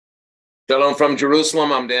Shalom from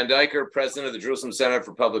Jerusalem. I'm Dan Diker, president of the Jerusalem Center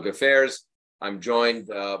for Public Affairs. I'm joined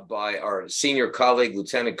by our senior colleague,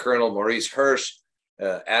 Lieutenant Colonel Maurice Hirsch,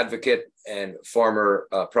 advocate and former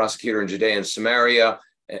prosecutor in Judea and Samaria,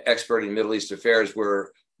 an expert in Middle East affairs.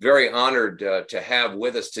 We're very honored to have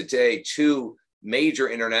with us today two major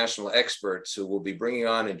international experts who we'll be bringing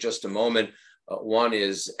on in just a moment. One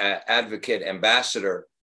is advocate ambassador,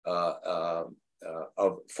 former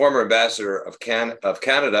ambassador of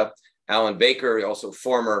Canada, Alan Baker, also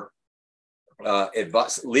former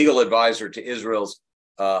legal advisor to Israel's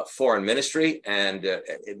foreign ministry, and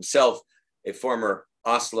himself a former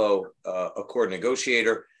Oslo Accord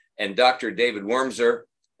negotiator, and Dr. David Wurmser,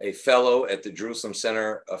 a fellow at the Jerusalem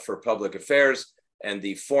Center for Public Affairs and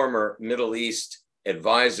the former Middle East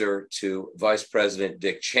advisor to Vice President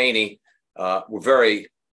Dick Cheney. We're very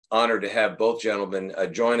honored to have both gentlemen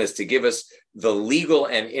join us to give us the legal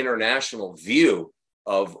and international view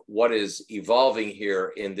of what is evolving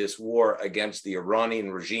here in this war against the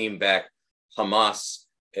Iranian regime-backed Hamas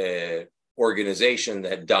organization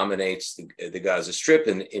that dominates the Gaza Strip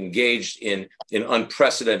and engaged in an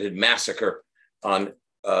unprecedented massacre on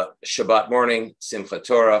Shabbat morning, Simchat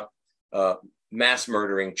Torah, mass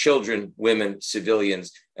murdering children, women,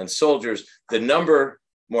 civilians, and soldiers. The number,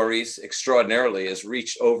 Maurice, extraordinarily has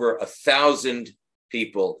reached over 1,000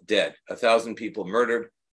 people dead, 1,000 people murdered,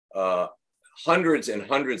 hundreds and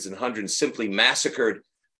hundreds and hundreds simply massacred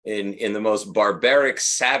in the most barbaric,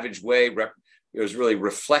 savage way. It was really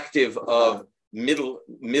reflective of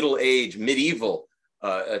middle-age, medieval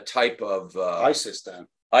type of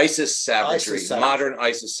ISIS savagery, modern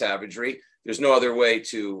ISIS savagery. There's no other way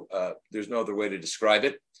to describe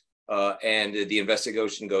it. And the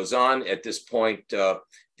investigation goes on. At this point, the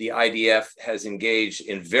IDF has engaged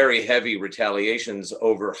in very heavy retaliations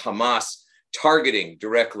over Hamas, targeting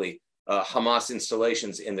directly Hamas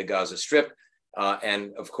installations in the Gaza Strip.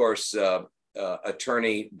 And of course,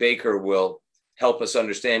 Attorney Baker will help us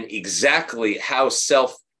understand exactly how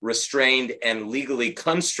self-restrained and legally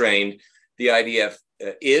constrained the IDF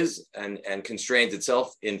is and constrains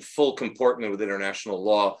itself in full comportment with international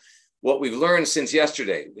law. What we've learned since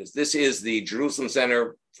yesterday is this is the Jerusalem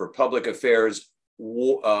Center for Public Affairs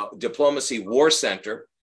Diplomacy War Center,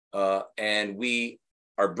 and we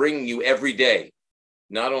are bringing you every day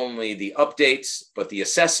not only the updates, but the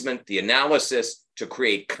assessment, the analysis to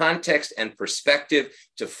create context and perspective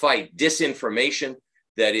to fight disinformation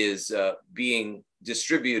that is being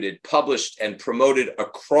distributed, published, and promoted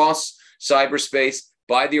across cyberspace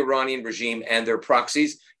by the Iranian regime and their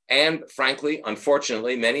proxies, and frankly,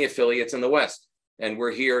 unfortunately, many affiliates in the West. And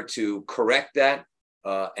we're here to correct that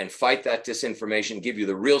and fight that disinformation, give you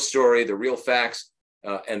the real story, the real facts,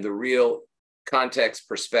 and the real context,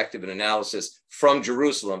 perspective, and analysis from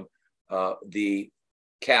Jerusalem, the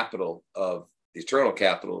capital of the eternal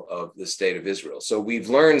capital of the state of Israel. So we've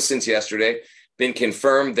learned since yesterday, been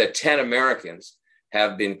confirmed that 10 Americans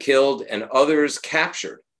have been killed and others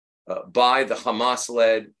captured by the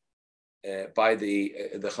Hamas-led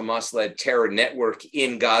Hamas-led terror network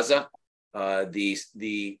in Gaza.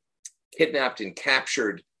 The kidnapped and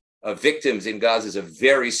captured victims in Gaza is a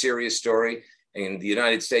very serious story. And the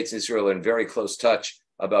United States and Israel are in very close touch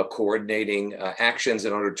about coordinating actions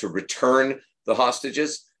in order to return the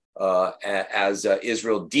hostages as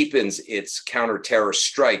Israel deepens its counter-terror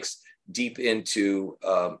strikes deep into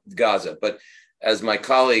Gaza. But as my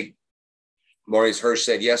colleague Maurice Hirsch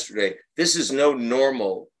said yesterday, this is no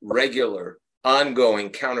normal, regular,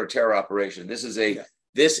 ongoing counter-terror operation. This is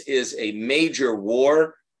a major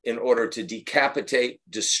war in order to decapitate,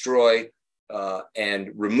 destroy,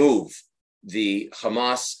 and remove the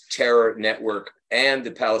Hamas terror network and the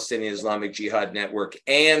Palestinian Islamic Jihad network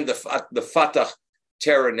and the Fatah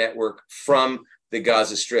terror network from the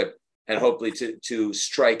Gaza Strip, and hopefully to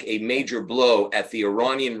strike a major blow at the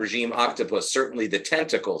Iranian regime octopus, certainly the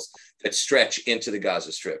tentacles that stretch into the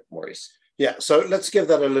Gaza Strip, Maurice. Yeah, so let's give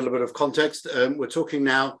that a little bit of context. We're talking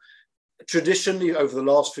now, traditionally over the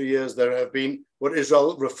last few years, there have been what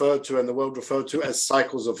Israel referred to and the world referred to as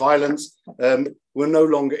cycles of violence. We're no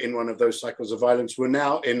longer in one of those cycles of violence. We're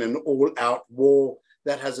now in an all-out war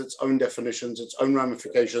that has its own definitions, its own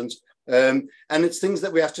ramifications, and it's things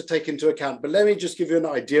that we have to take into account. But let me just give you an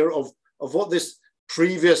idea of what this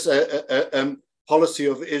previous policy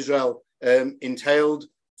of Israel entailed.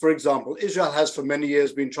 For example, Israel has for many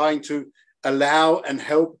years been trying to allow and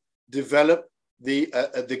help develop the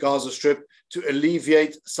Gaza Strip to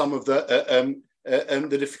alleviate some of the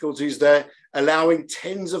difficulties there, allowing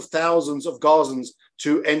tens of thousands of Gazans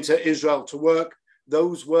to enter Israel to work.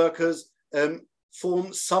 Those workers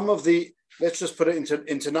form some of the, let's just put it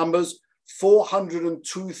into numbers,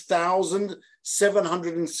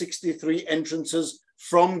 402,763 entrances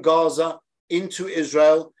from Gaza into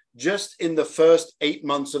Israel just in the first 8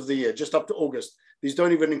 months of the year, just up to August. These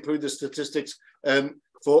don't even include the statistics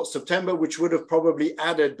for September, which would have probably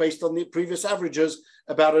added, based on the previous averages,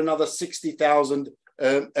 about another 60,000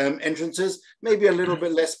 entrances, maybe a little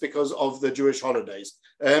bit less because of the Jewish holidays.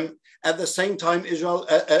 At the same time, Israel,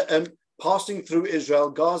 passing through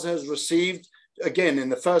Israel, Gaza has received, again, in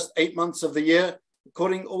the first 8 months of the year,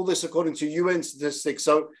 according to UN statistics.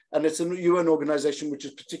 So, and it's a UN organization which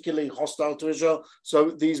is particularly hostile to Israel.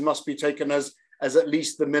 So these must be taken as at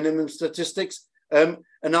least the minimum statistics.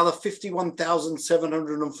 Another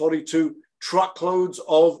 51,742 truckloads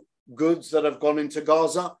of goods that have gone into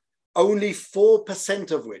Gaza, only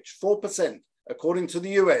 4% of which, 4%, according to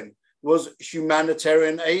the UN, was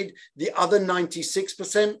humanitarian aid. The other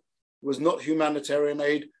 96% was not humanitarian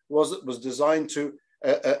aid, was designed to,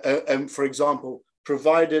 for example,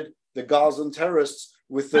 provided the Gazan terrorists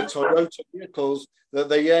with the Toyota vehicles that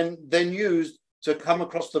they then used to come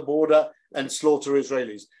across the border and slaughter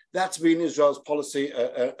Israelis. That's been Israel's policy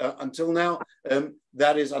until now.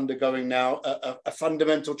 That is undergoing now a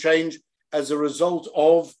fundamental change as a result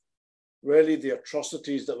of really the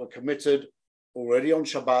atrocities that were committed already on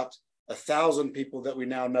Shabbat. 1,000 people that we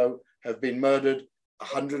now know have been murdered,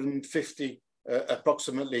 150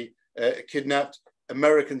 approximately kidnapped,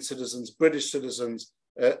 American citizens, British citizens,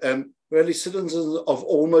 really citizens of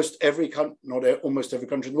almost every country, not almost every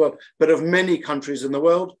country in the world, but of many countries in the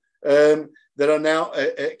world that are now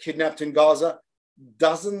kidnapped in Gaza.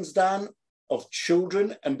 Dozens, Dan, of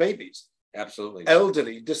children and babies. Absolutely.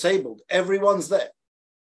 Elderly, disabled, everyone's there.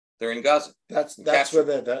 They're in Gaza. That's where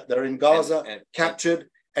they're in Gaza, captured.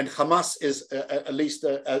 And Hamas is, at least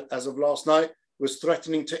as of last night, was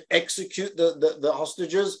threatening to execute the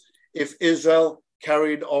hostages if Israel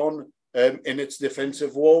carried on in its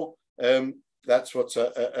defensive war. That's what's going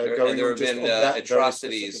on. There have been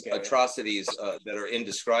atrocities that are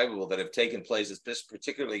indescribable that have taken place,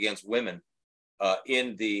 particularly against women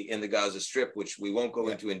in the Gaza Strip, which we won't go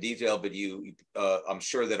into in detail, but I'm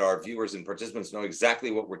sure that our viewers and participants know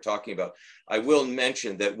exactly what we're talking about. I will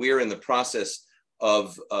mention that we're in the process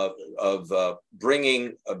of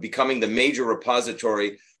becoming the major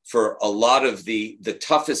repository for a lot of the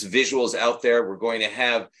toughest visuals out there. We're going to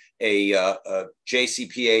have a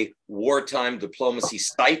JCPA wartime diplomacy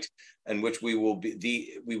site in which we will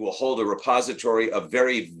hold a repository of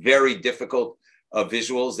very, very difficult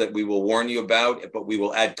visuals that we will warn you about, but we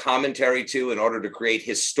will add commentary to in order to create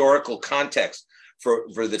historical context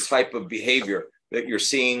for the type of behavior that you're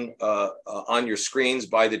seeing on your screens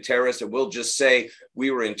by the terrorists. And we'll just say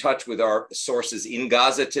we were in touch with our sources in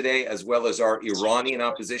Gaza today, as well as our Iranian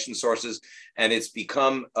opposition sources, and it's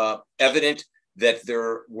become evident that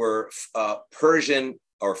there were Persian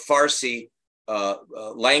or Farsi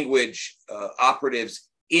language operatives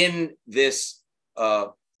in this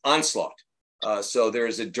onslaught. So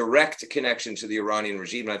there's a direct connection to the Iranian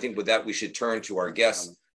regime. And I think with that, we should turn to our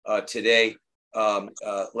guests today.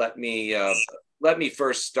 Let me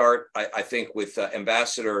first start, I think, with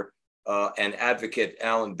Ambassador and Advocate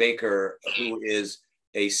Alan Baker, who is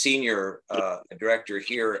a senior director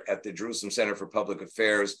here at the Jerusalem Center for Public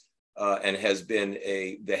Affairs and has been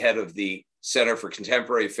the head of the Center for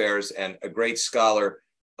Contemporary Affairs and a great scholar,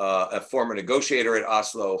 a former negotiator at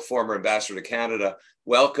Oslo, former ambassador to Canada.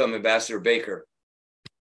 Welcome, Ambassador Baker.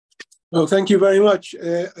 Oh, thank you very much.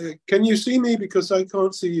 Can you see me? Because I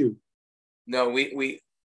can't see you. No, we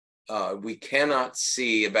cannot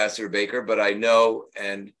see Ambassador Baker, but I know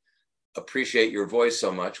and appreciate your voice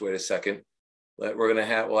so much. Wait a second.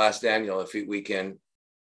 We'll ask Daniel if we can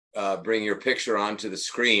bring your picture onto the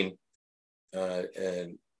screen.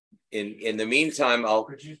 And in the meantime,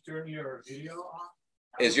 Could you turn your video on?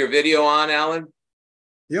 Is your video on, Alan?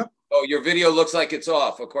 Yep. Oh, your video looks like it's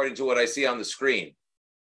off, according to what I see on the screen.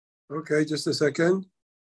 Okay, just a second.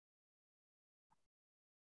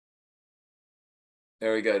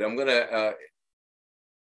 Very good. I'm gonna.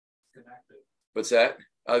 What's that?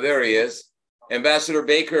 There he is, Ambassador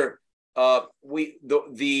Baker.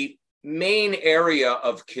 The main area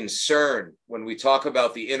of concern when we talk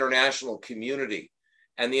about the international community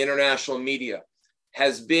and the international media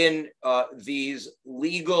has been these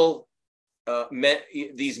legal,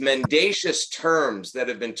 these mendacious terms that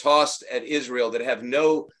have been tossed at Israel that have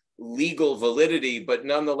no legal validity, but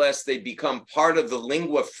nonetheless they become part of the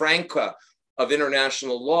lingua franca of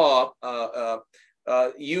international law.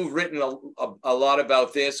 You've written a lot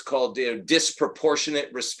about this, called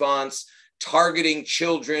disproportionate response, targeting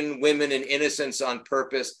children, women, and innocents on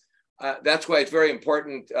purpose. that's why it's very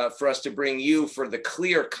important for us to bring you for the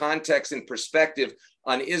clear context and perspective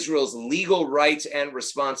on Israel's legal rights and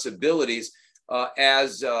responsibilities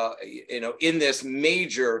as in this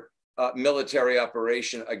major military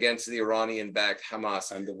operation against the Iranian-backed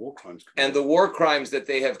Hamas and the war crimes that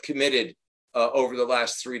they have committed over the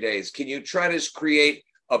last 3 days. Can you try to create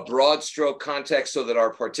a broad stroke context so that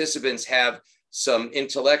our participants have some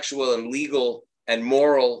intellectual and legal and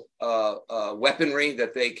moral weaponry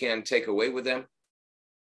that they can take away with them?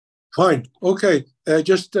 Fine. Okay.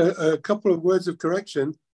 Just a couple of words of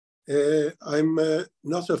correction. I'm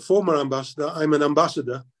not a former ambassador. I'm an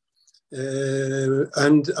ambassador.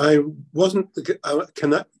 And I wasn't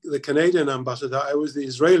the Canadian ambassador. I was the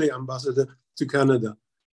Israeli ambassador to Canada.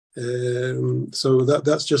 So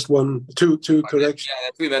that's just two corrections. Yeah,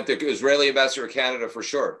 we meant the Israeli ambassador to Canada for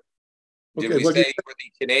sure. Did we say you were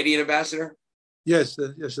the Canadian ambassador? Yes,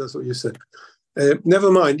 yes, that's what you said.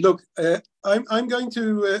 Never mind. Look, I'm going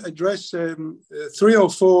to address 3 or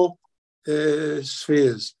 4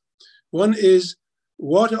 spheres. One is,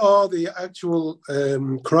 what are the actual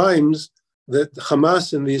crimes that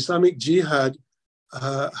Hamas and the Islamic Jihad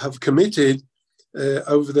have committed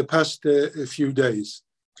over the past few days?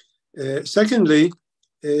 Secondly,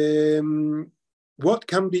 what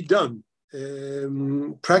can be done,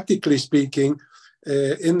 practically speaking,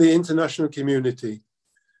 in the international community?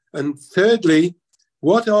 And thirdly,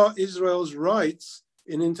 what are Israel's rights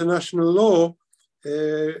in international law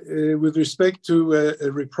with respect to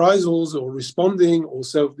reprisals or responding or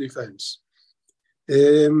self-defense?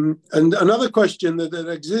 And another question that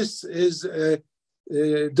exists is,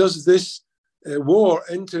 does this war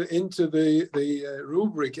enter into the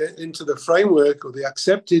rubric, into the framework or the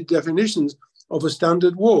accepted definitions of a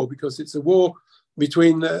standard war? Because it's a war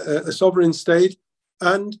between a sovereign state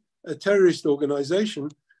and a terrorist organization,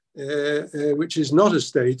 which is not a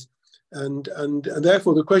state. And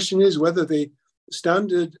therefore the question is whether the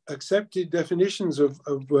standard accepted definitions of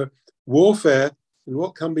warfare and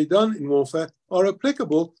what can be done in warfare are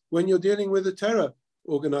applicable when you're dealing with a terror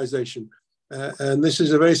organization. And this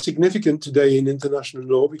is a very significant today in international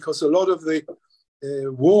law, because a lot of the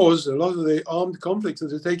wars, a lot of the armed conflicts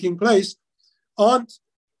that are taking place aren't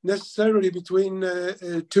necessarily between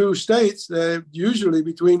 2 states. They're usually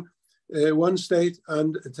between one state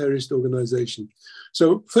and a terrorist organization.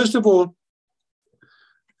 So first of all,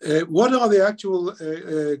 what are the actual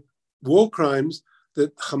war crimes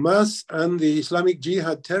that Hamas and the Islamic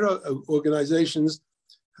Jihad terror organizations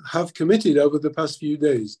have committed over the past few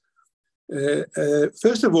days?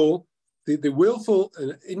 First of all, the willful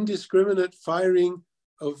and indiscriminate firing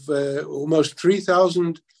of almost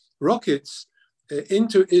 3,000 rockets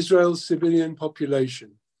into Israel's civilian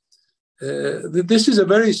population. This is a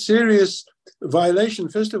very serious violation,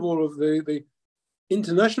 first of all, of the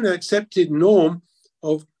internationally accepted norm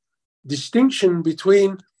of distinction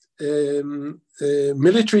between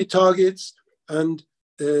military targets and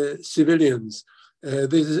civilians. There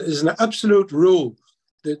is an absolute rule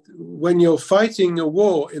that when you're fighting a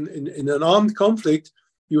war in an armed conflict,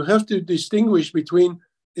 you have to distinguish between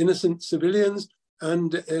innocent civilians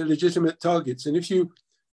and legitimate targets. And if you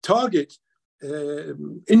target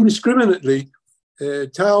indiscriminately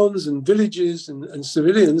towns and villages and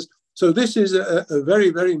civilians, so this is a very,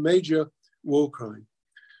 very major war crime.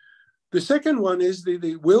 The second one is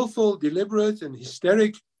the willful, deliberate, and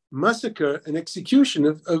hysteric massacre and execution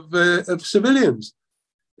of civilians,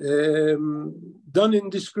 done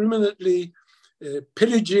indiscriminately,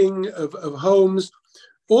 pillaging of homes.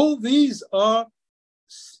 All these are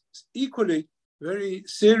equally very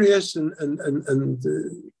serious and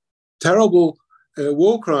terrible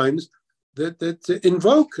war crimes that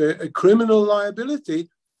invoke a criminal liability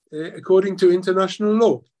according to international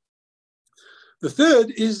law. The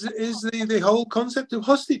third is the whole concept of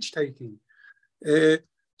hostage taking.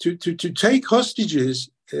 To take hostages,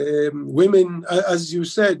 women, as you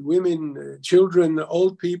said, women, children,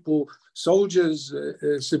 old people, soldiers,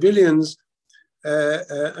 civilians,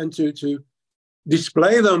 and to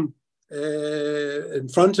display them in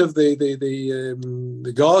front of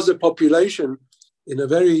the Gaza population in a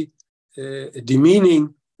very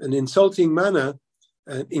demeaning and insulting manner,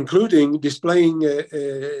 including displaying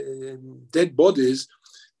dead bodies.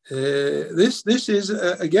 This is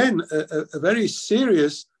again a very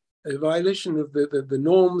serious violation of the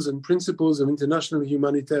norms and principles of international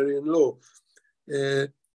humanitarian law.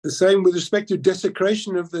 The same with respect to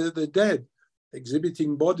desecration of the dead,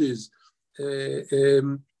 exhibiting bodies.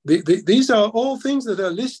 These are all things that are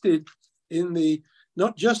listed in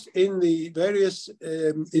not just in the various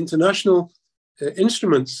international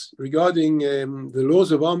instruments regarding the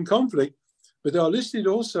laws of armed conflict, but are listed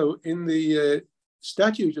also in the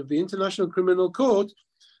Statute of the International Criminal Court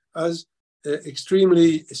as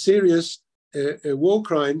extremely serious war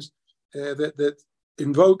crimes that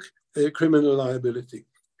invoke criminal liability.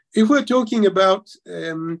 If we're talking about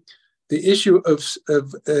the issue of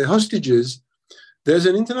hostages, there's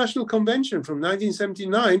an international convention from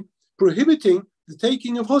 1979 prohibiting the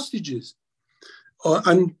taking of hostages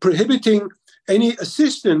and prohibiting any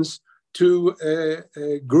assistance to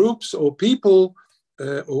groups or people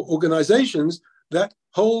or organizations that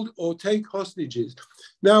hold or take hostages.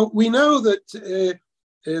 Now, we know that the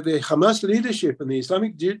Hamas leadership and the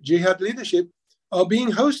Islamic Jihad leadership are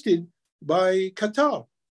being hosted by Qatar.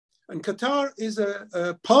 And Qatar is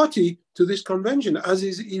a party to this convention, as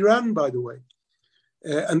is Iran, by the way.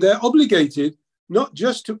 And they're obligated not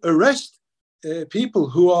just to arrest people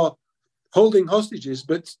who are holding hostages,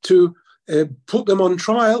 but to put them on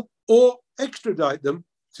trial or extradite them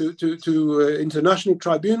to international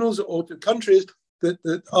tribunals or to countries that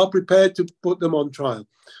are prepared to put them on trial.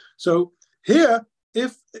 So here,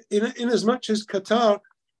 if in as much as Qatar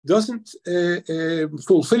doesn't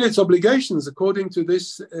fulfill its obligations according to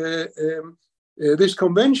this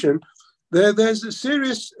convention, there's a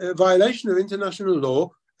serious violation of international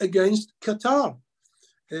law against Qatar.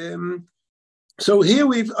 So here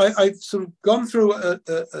I've sort of gone through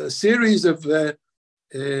a series of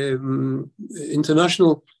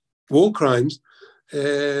international war crimes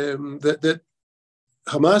that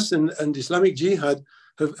Hamas and Islamic Jihad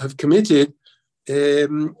have committed,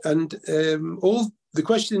 and all the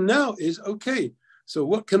question now is, okay, so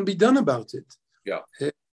what can be done about it? Yeah,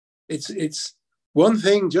 it's one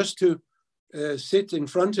thing just to sit in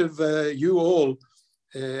front of you all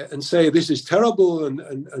and say this is terrible and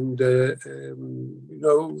you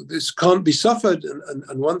know, this can't be suffered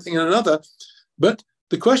and one thing and another, but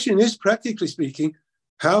the question is, practically speaking,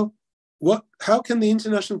 how can the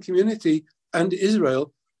international community and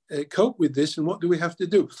Israel cope with this, and what do we have to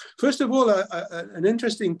do? First of all, an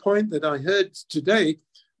interesting point that I heard today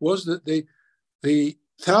was that the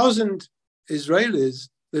 1,000 Israelis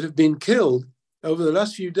that have been killed over the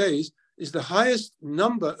last few days is the highest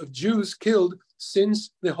number of Jews killed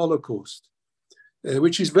since the Holocaust,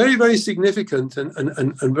 which is very, very significant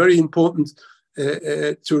and very important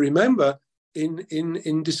to remember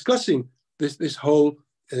in discussing this whole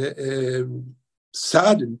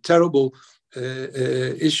sad and terrible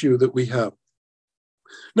issue that we have.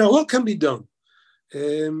 Now, what can be done?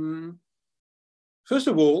 First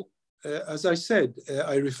of all, as I said,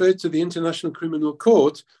 I referred to the International Criminal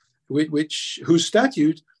Court, whose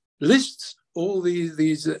statute lists all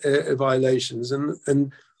these violations,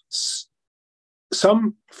 and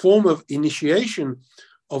some form of initiation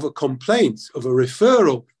of a complaint, of a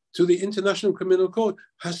referral to the International Criminal Court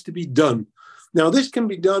has to be done. Now, this can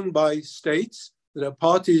be done by states that are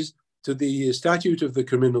parties to the Statute of the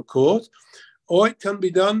Criminal Court, or it can be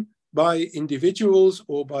done by individuals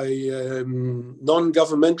or by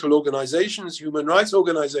non-governmental organizations, human rights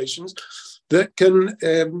organizations, that can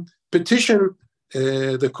petition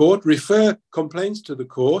the court, refer complaints to the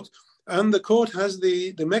court, and the court has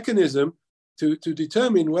the mechanism to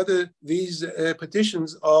determine whether these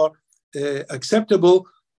petitions are acceptable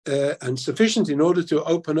and sufficient in order to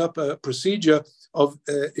open up a procedure of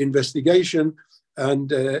investigation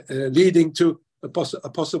and leading to a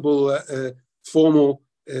possible formal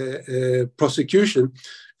prosecution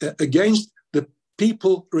against the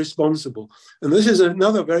people responsible. And this is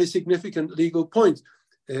another very significant legal point.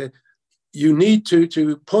 You need to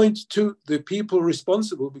point to the people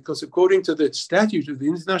responsible, because according to the statute of the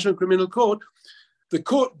International Criminal Court, the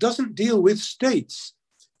court doesn't deal with states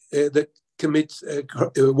that commit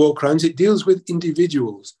war crimes. It deals with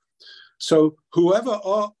individuals. So whoever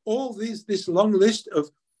are all this long list of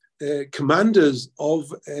commanders of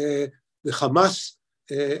the Hamas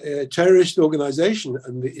terrorist organization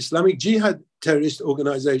and the Islamic Jihad terrorist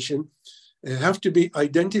organization have to be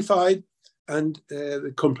identified, and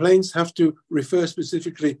the complaints have to refer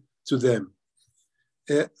specifically to them.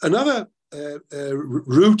 Another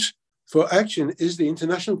route for action is the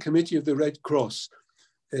International Committee of the Red Cross.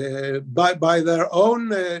 By their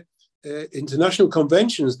own international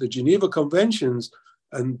conventions, the Geneva Conventions,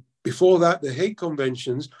 and before that, the Hague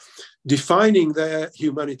Conventions, defining their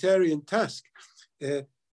humanitarian task,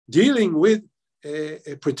 dealing with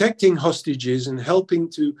protecting hostages and helping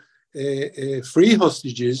to free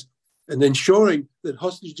hostages and ensuring that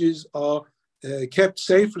hostages are kept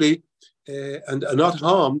safely and are not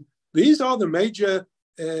harmed. These are the major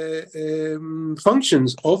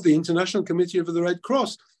functions of the International Committee of the Red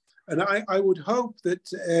Cross. And I would hope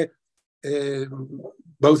that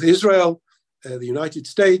both Israel, the United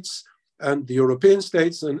States, and the European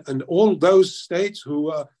states and all those states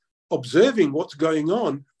who are observing what's going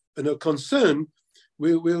on and are concerned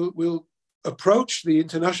will approach the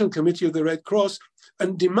International Committee of the Red Cross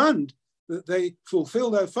and demand that they fulfill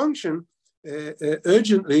their function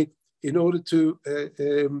urgently in order to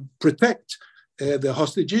protect the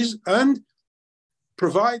hostages and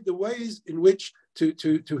provide the ways in which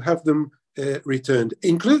to have them returned,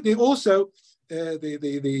 including also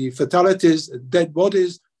the fatalities, dead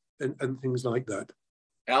bodies, and things like that.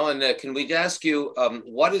 Alan, can we ask you,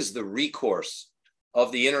 what is the recourse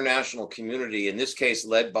of the international community, in this case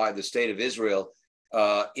led by the State of Israel,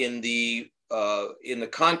 in the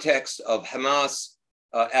context of Hamas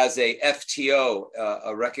as a FTO,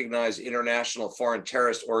 a recognized international foreign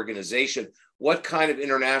terrorist organization? What kind of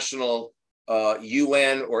international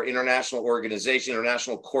UN or international organization,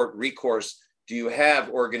 international court recourse do you have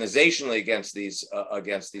organizationally against these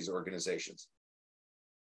organizations?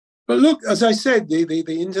 Well, look, as I said,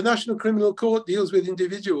 the International Criminal Court deals with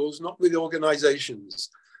individuals, not with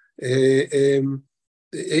organizations.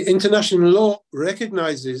 International law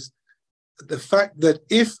recognizes the fact that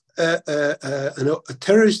if a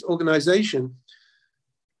terrorist organization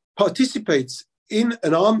participates in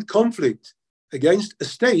an armed conflict against a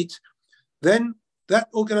state, then that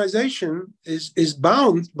organization is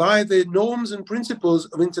bound by the norms and principles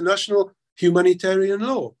of international humanitarian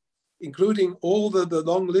law, including all the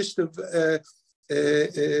long list of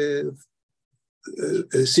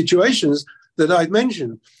situations that I've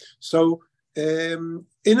mentioned. So in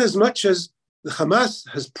as much as the Hamas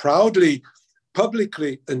has proudly,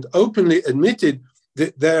 publicly and openly admitted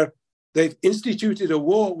that they've instituted a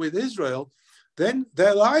war with Israel, then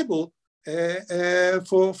they're liable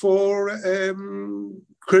for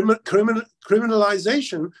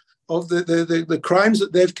criminalization of the crimes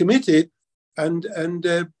that they've committed and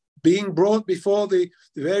being brought before the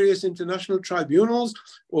various international tribunals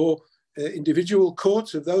or individual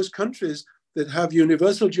courts of those countries that have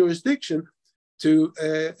universal jurisdiction to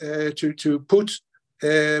put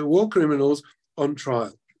war criminals on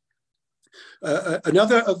trial.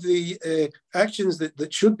 Another of the actions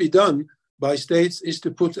that should be done by states is to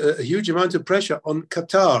put a huge amount of pressure on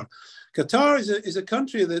Qatar. Qatar is a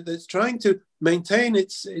country that's trying to maintain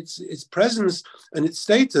its presence and its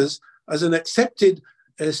status as an accepted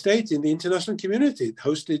state in the international community. It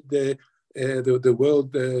hosted the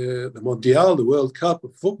Mondial, the World Cup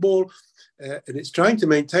of football, and it's trying to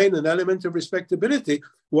maintain an element of respectability,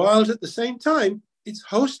 while at the same time it's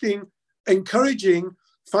hosting, encouraging,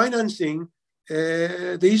 financing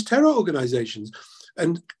these terror organizations.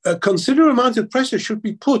 And a considerable amount of pressure should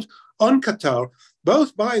be put on Qatar,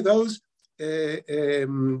 both by those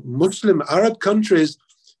Muslim Arab countries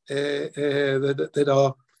that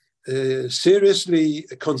are seriously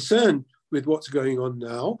concerned with what's going on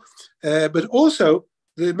now, but also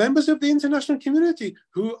the members of the international community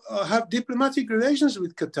who have diplomatic relations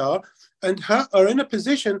with Qatar and are in a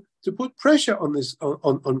position to put pressure on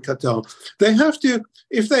Qatar. They have to,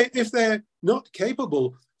 if they're not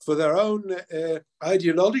capable for their own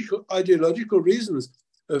ideological reasons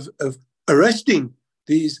of arresting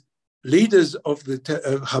these leaders of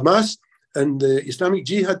Hamas and the Islamic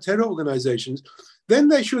Jihad terror organizations, then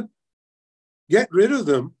they should get rid of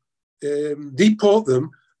them, deport them,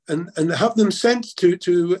 and have them sent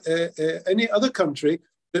to any other country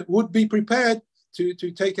that would be prepared to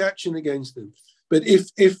take action against them. But if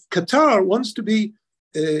Qatar wants to be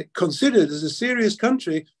considered as a serious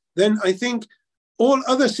country, then I think all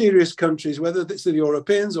other serious countries, whether it's the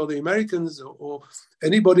Europeans or the Americans or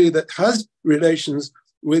anybody that has relations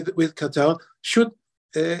with Qatar, should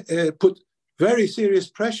put very serious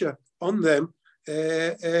pressure on them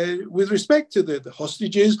with respect to the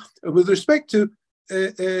hostages and with respect to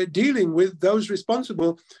dealing with those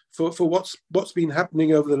responsible for what's been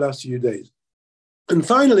happening over the last few days. And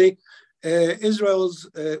finally,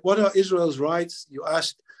 what are Israel's rights, you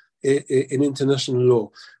asked, in international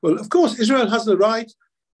law? Well, of course, Israel has the right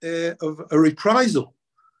of a reprisal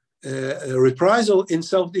in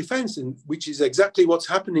self-defense, which is exactly what's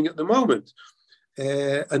happening at the moment.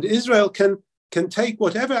 And Israel can take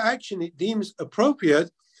whatever action it deems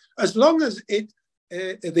appropriate, as long as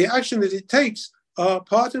the action that it takes are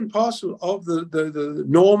part and parcel of the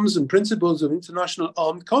norms and principles of international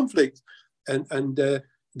armed conflict and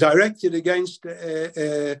directed against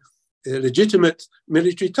legitimate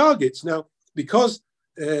military targets. Now, because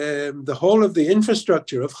the whole of the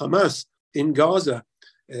infrastructure of Hamas in Gaza,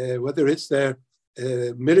 whether it's their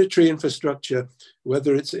military infrastructure,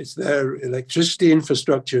 whether it's their electricity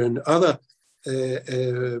infrastructure and other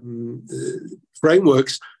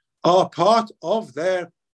frameworks, are part of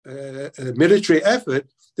their military effort,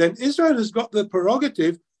 then Israel has got the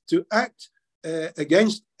prerogative to act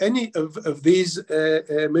against any of these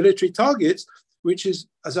military targets, which is,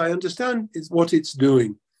 as I understand, is what it's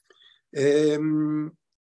doing.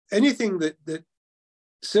 Anything that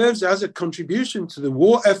serves as a contribution to the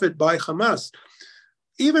war effort by Hamas,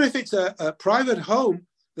 even if it's a private home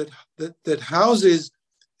that houses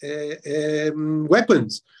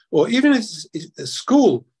weapons, or even if it's a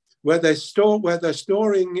school where they're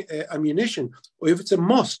storing ammunition, or if it's a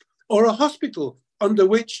mosque or a hospital under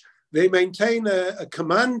which they maintain a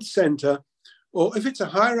command center, or if it's a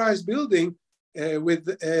high-rise building with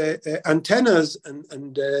antennas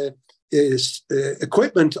and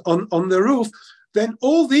equipment on the roof, then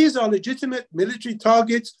all these are legitimate military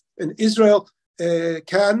targets, and Israel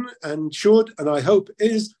can and should, and I hope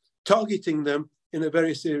is, targeting them in a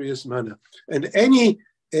very serious manner. And any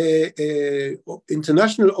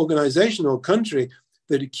international organization or country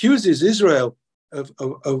that accuses Israel of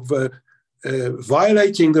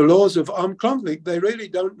violating the laws of armed conflict, they really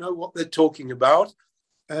don't know what they're talking about.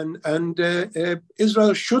 And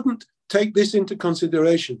Israel shouldn't take this into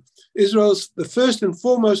consideration. The first and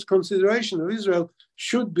foremost consideration of Israel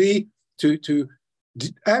should be to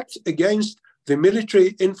act against the military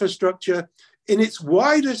infrastructure in its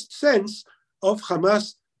widest sense of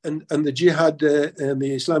Hamas and the Jihad and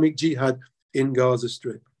the Islamic Jihad in Gaza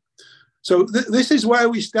Strip. So this is where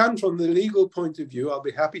we stand from the legal point of view. I'll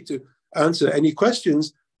be happy to answer any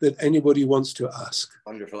questions that anybody wants to ask.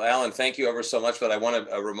 Wonderful. Alan, thank you ever so much. But I want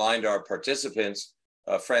to remind our participants,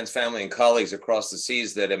 friends, family, and colleagues across the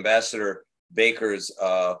seas that Ambassador Baker's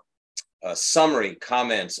summary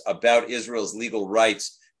comments about Israel's legal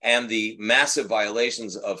rights and the massive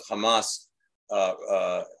violations of Hamas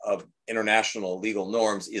of international legal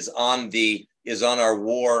norms is on our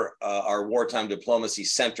wartime diplomacy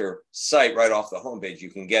center site right off the homepage. You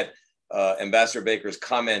can get Ambassador Baker's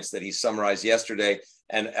comments that he summarized yesterday.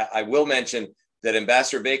 And I will mention that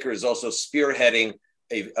Ambassador Baker is also spearheading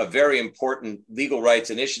a very important legal rights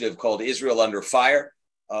initiative called Israel Under Fire,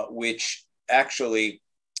 which actually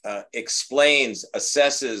explains,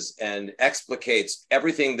 assesses, and explicates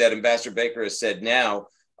everything that Ambassador Baker has said now,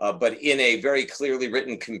 but in a very clearly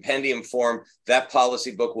written compendium form. That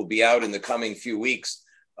policy book will be out in the coming few weeks,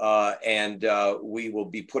 and we will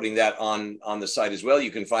be putting that on the site as well.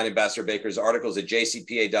 You can find Ambassador Baker's articles at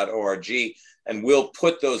jcpa.org, and we'll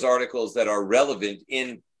put those articles that are relevant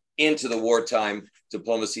into the Wartime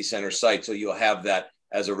Diplomacy Center site, so you'll have that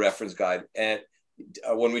as a reference guide. And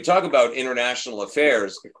when we talk about international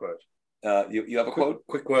affairs, quick word. You have a quote?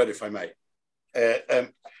 Quick word, if I may.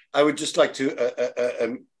 I would just like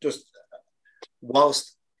to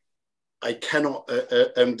whilst I cannot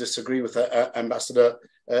disagree with Ambassador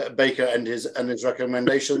Baker and his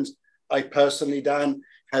recommendations, I personally, Dan,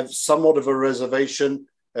 have somewhat of a reservation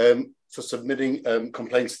for submitting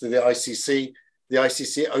complaints to the ICC. The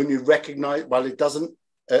ICC only recognize, while it doesn't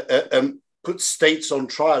put states on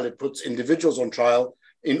trial, it puts individuals on trial.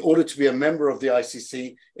 In order to be a member of the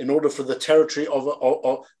ICC, in order for the territory of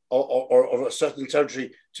a certain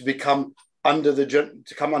territory to come under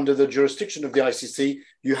the jurisdiction of the ICC,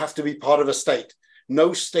 you have to be part of a state.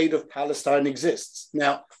 No state of Palestine exists.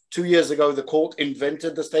 Now, 2 years ago, the court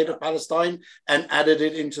invented the state of Palestine and added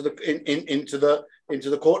it into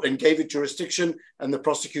the court and gave it jurisdiction, and the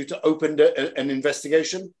prosecutor opened an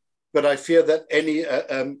investigation. But I fear that any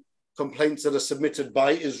complaints that are submitted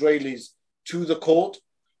by Israelis to the court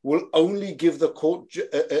will only give the court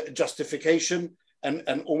justification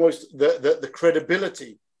and almost the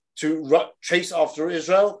credibility to chase after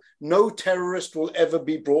Israel. No terrorist will ever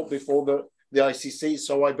be brought before the ICC,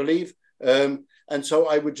 so I believe. And so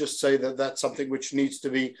I would just say that that's something which needs to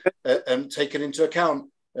be taken into account.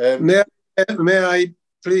 May I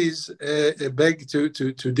please beg to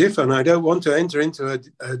differ, and I don't want to enter into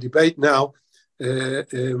a debate now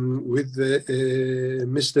with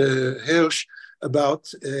Mr. Hirsch about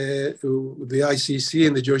the ICC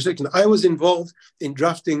and the jurisdiction. I was involved in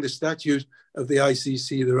drafting the statute of the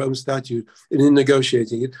ICC, the Rome Statute, and in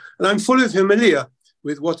negotiating it. And I'm fully familiar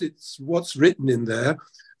with what's written in there.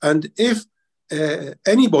 And if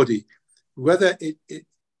anybody, whether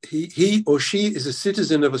he or she is a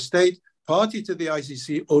citizen of a state party to the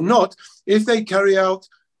ICC or not, if they carry out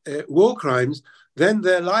war crimes, then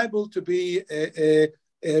they're liable to be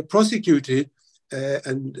prosecuted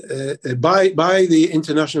by the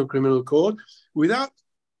International Criminal Court without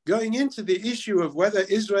going into the issue of whether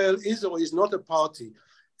Israel is or is not a party.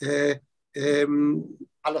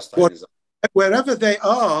 Wherever they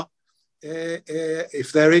are,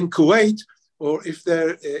 if they're in Kuwait or if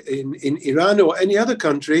they're in Iran or any other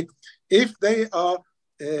country, if they are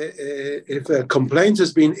if a complaint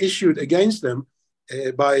has been issued against them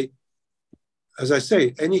by, as I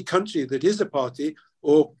say, any country that is a party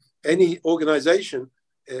or any organization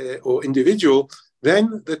or individual,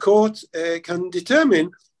 then the court can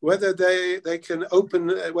determine whether it can open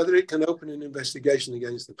an investigation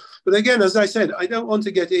against them. But again, as I said, I don't want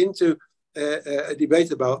to get into a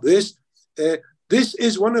debate about this. This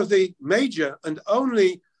is one of the major and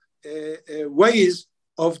only ways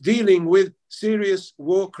of dealing with serious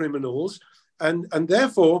war criminals, and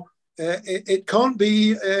therefore it can't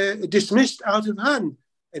be dismissed out of hand,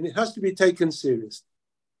 and it has to be taken seriously.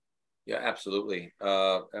 Yeah, absolutely.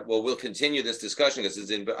 Well, we'll continue this discussion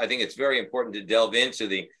because I think it's very important to delve into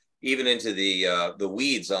the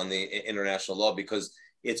weeds on the international law, because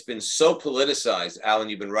it's been so politicized. Alan,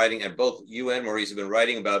 you've been writing, and both you and Maurice have been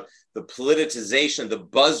writing about the politicization, the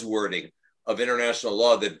buzzwording of international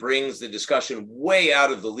law that brings the discussion way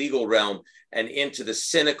out of the legal realm and into the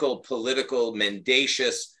cynical, political,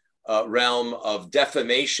 mendacious realm of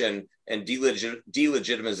defamation and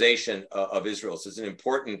delegitimization of Israel. So it's an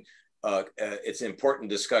important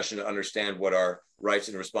discussion to understand what our rights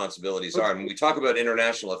and responsibilities are. And when we talk about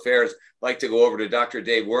international affairs, I'd like to go over to Dr.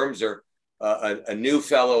 Dave Wurmser, a new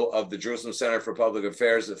fellow of the Jerusalem Center for Public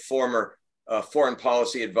Affairs, a former foreign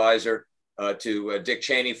policy advisor to Dick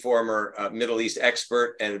Cheney, former Middle East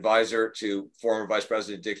expert and advisor to former Vice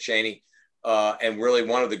President Dick Cheney, and really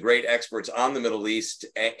one of the great experts on the Middle East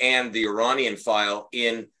and the Iranian file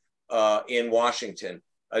in Washington.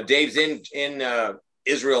 Dave's in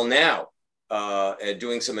Israel now,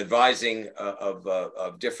 doing some advising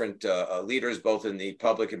of different leaders, both in the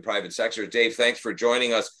public and private sector. Dave, thanks for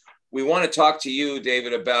joining us. We want to talk to you,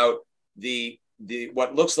 David, about the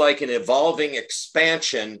what looks like an evolving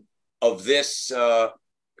expansion of this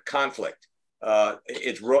conflict.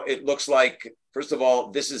 It looks like, first of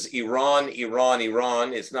all, this is Iran.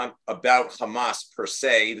 It's not about Hamas per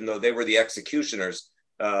se, even though they were the executioners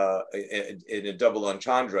in a double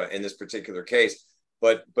entendre in this particular case.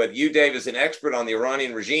 But you, Dave, as an expert on the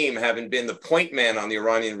Iranian regime, having been the point man on the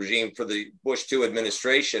Iranian regime for the Bush II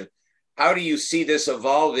administration, how do you see this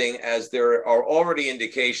evolving, as there are already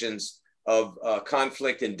indications of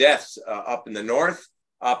conflict and deaths up in the north,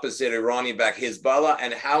 opposite Iranian-backed Hezbollah,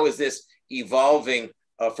 and how is this evolving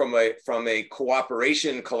from a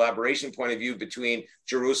collaboration point of view between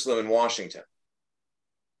Jerusalem and Washington?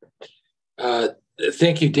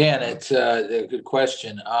 Thank you, Dan. It's a good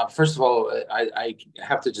question. First of all, I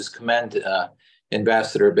have to just commend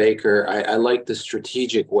Ambassador Baker. I like the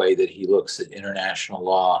strategic way that he looks at international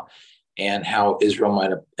law and how Israel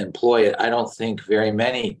might employ it. I don't think very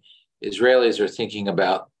many Israelis are thinking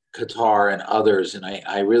about Qatar and others, and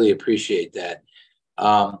I really appreciate that.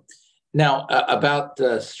 Now, about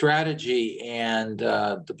the strategy and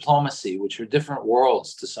diplomacy, which are different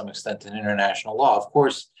worlds to some extent in international law. Of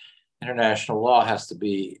course, international law has to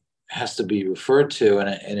be referred to,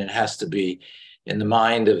 and it has to be in the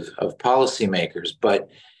mind of policymakers. But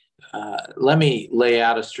let me lay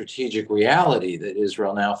out a strategic reality that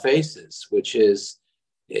Israel now faces, which is,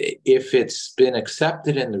 if it's been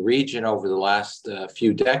accepted in the region over the last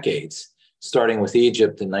few decades, starting with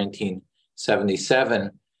Egypt in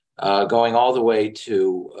 1977, going all the way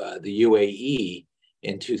to the UAE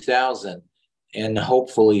in 2000, and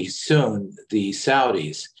hopefully soon the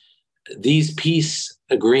Saudis. These peace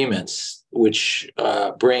agreements, which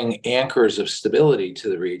bring anchors of stability to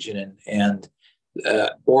the region and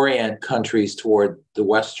orient countries toward the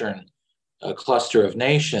Western cluster of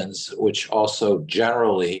nations, which also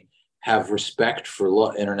generally have respect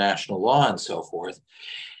for international law and so forth,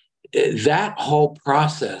 that whole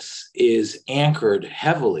process is anchored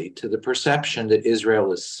heavily to the perception that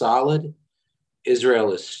Israel is solid,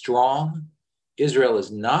 Israel is strong, Israel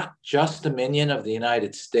is not just a minion of the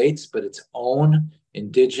United States, but its own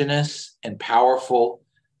indigenous and powerful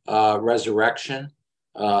resurrection,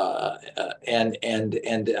 and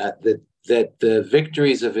that the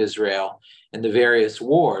victories of Israel in the various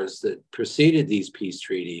wars that preceded these peace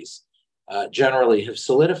treaties generally have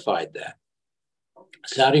solidified that.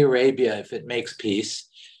 Saudi Arabia, if it makes peace,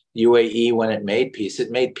 UAE, when it made peace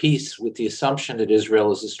with the assumption that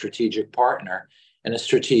Israel is a strategic partner and a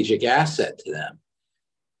strategic asset to them.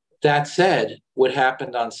 That said, what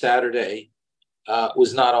happened on Saturday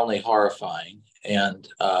was not only horrifying and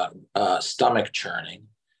stomach churning,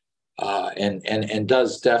 and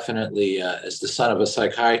does definitely, as the son of a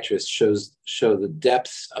psychiatrist, show the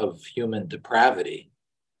depths of human depravity.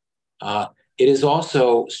 It is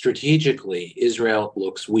also strategically, Israel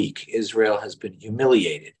looks weak. Israel has been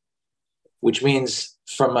humiliated, which means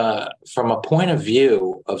from a point of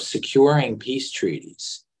view of securing peace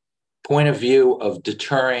treaties, point of view of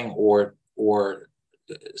deterring or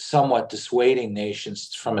somewhat dissuading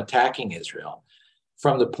nations from attacking Israel,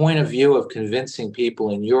 from the point of view of convincing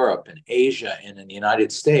people in Europe and Asia and in the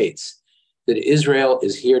United States that Israel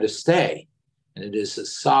is here to stay and it is a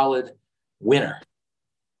solid winner.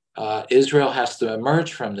 Israel has to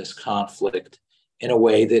emerge from this conflict in a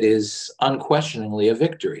way that is unquestioningly a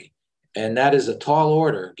victory. And that is a tall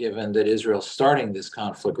order, given that Israel starting this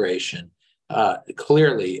conflagration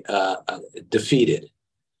clearly defeated.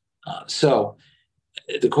 So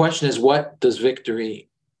the question is, what does victory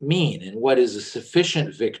mean, and what is a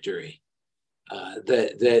sufficient victory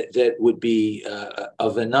that would be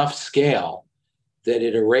of enough scale that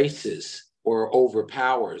it erases or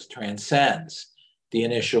overpowers, transcends the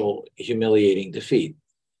initial humiliating defeat?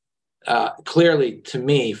 Clearly, to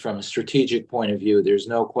me, from a strategic point of view, there's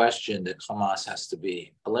no question that Hamas has to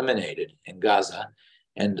be eliminated in Gaza,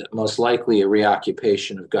 and most likely a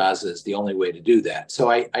reoccupation of Gaza is the only way to do that. So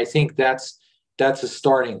I think that's a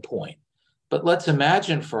starting point. But let's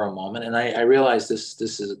imagine for a moment, and I realize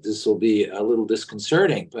this will be a little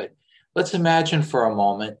disconcerting, but let's imagine for a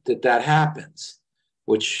moment that happens,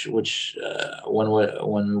 which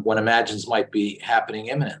one imagines might be happening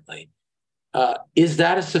imminently. Is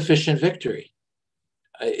that a sufficient victory?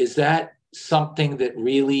 Is that something that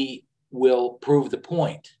really will prove the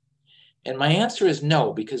point? And my answer is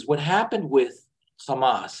no, because what happened with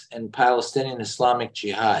Hamas and Palestinian Islamic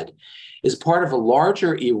Jihad is part of a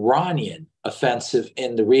larger Iranian offensive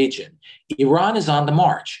in the region. Iran is on the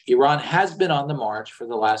march. Iran has been on the march for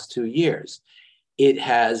the last 2 years. It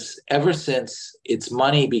has, ever since its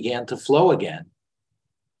money began to flow again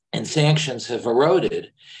and sanctions have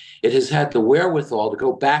eroded, it has had the wherewithal to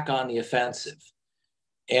go back on the offensive.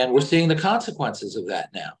 And we're seeing the consequences of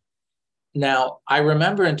that now. Now, I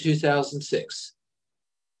remember in 2006,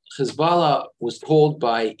 Hezbollah was told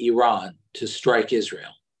by Iran to strike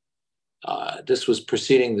Israel. This was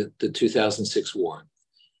preceding the 2006 war.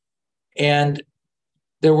 And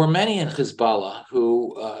there were many in Hezbollah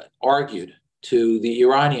who argued to the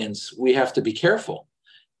Iranians, we have to be careful.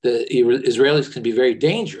 The Israelis can be very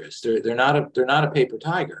dangerous. They're not a paper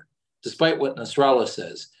tiger. Despite what Nasrallah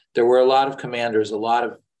says, there were a lot of commanders, a lot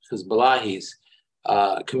of Hezbollahis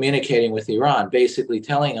communicating with Iran, basically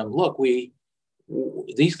telling them, look,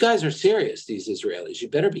 these guys are serious, these Israelis. You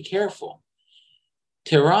better be careful.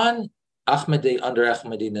 Tehran, under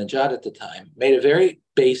Ahmadinejad at the time, made a very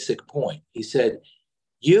basic point. He said,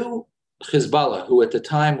 you, Hezbollah, who at the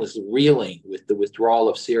time was reeling with the withdrawal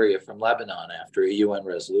of Syria from Lebanon after a UN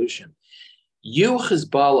resolution, you,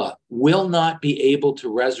 Hezbollah, will not be able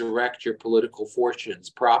to resurrect your political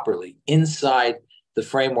fortunes properly inside the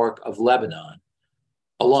framework of Lebanon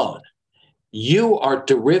alone. You are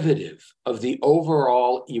derivative of the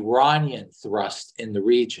overall Iranian thrust in the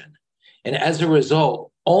region. And as a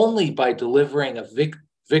result, only by delivering a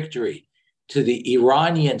victory to the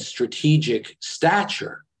Iranian strategic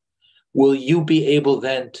stature will you be able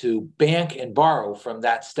then to bank and borrow from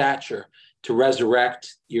that stature to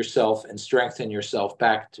resurrect yourself and strengthen yourself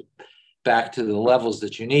back to the levels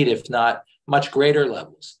that you need, if not much greater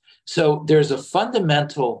levels. So there's a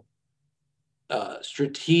fundamental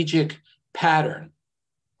strategic pattern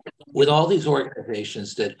with all these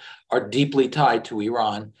organizations that are deeply tied to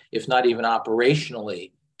Iran, if not even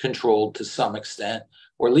operationally controlled to some extent,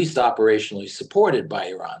 or at least operationally supported by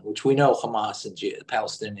Iran, which we know Hamas and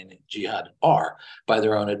Palestinian Jihad are by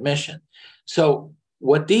their own admission. So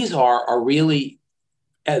what these are really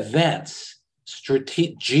events,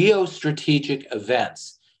 geostrategic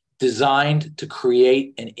events designed to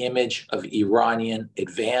create an image of Iranian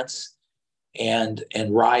advance and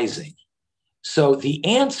rising. So the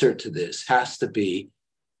answer to this has to be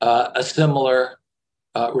a similar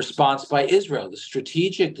response by Israel. The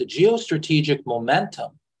geostrategic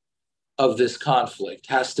momentum of this conflict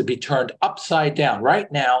has to be turned upside down.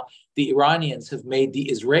 Right now, the Iranians have made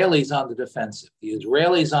the Israelis on the defensive, the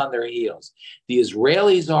Israelis on their heels. The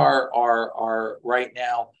Israelis are right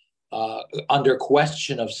now under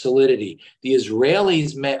question of solidity. The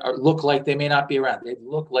Israelis look like they may not be around. They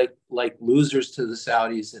look like losers to the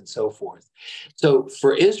Saudis and so forth. So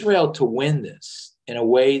for Israel to win this in a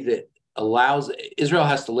way that allows, Israel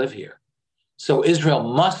has to live here. So Israel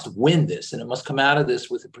must win this, and it must come out of this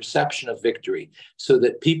with a perception of victory so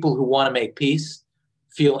that people who want to make peace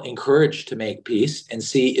feel encouraged to make peace and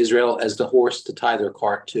see Israel as the horse to tie their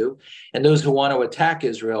cart to. And those who want to attack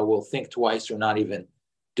Israel will think twice or not even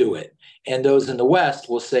do it. And those in the West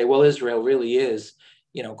will say, well, Israel really is,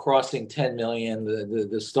 crossing 10 million,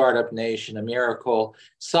 the startup nation, a miracle,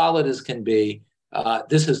 solid as can be.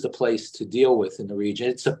 this is the place to deal with in the region.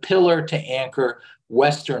 It's a pillar to anchor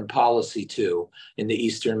Western policy to in the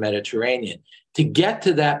Eastern Mediterranean. To get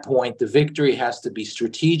to that point, the victory has to be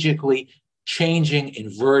strategically changing,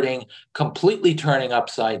 inverting, completely turning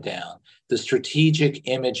upside down the strategic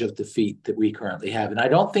image of defeat that we currently have. And I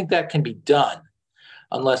don't think that can be done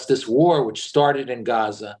unless this war, which started in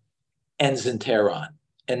Gaza, ends in Tehran.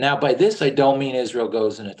 And now by this, I don't mean Israel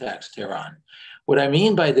goes and attacks Tehran. What I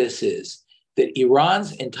mean by this is that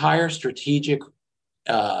Iran's entire strategic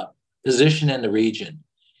position in the region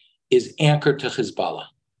is anchored to Hezbollah.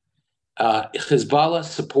 Hezbollah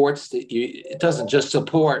supports it doesn't just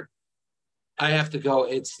support. I have to go.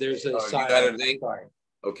 There's a siren.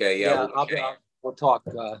 Okay, yeah. We'll talk.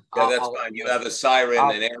 Yeah, that's fine. You have a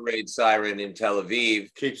siren, an air raid siren in Tel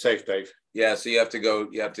Aviv. Keep safe, Dave. Yeah, so you have to go.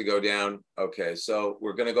 You have to go down. Okay, so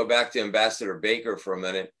we're going to go back to Ambassador Baker for a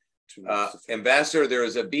minute. Ambassador, there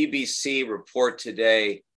is a BBC report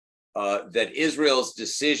today that Israel's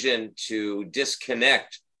decision to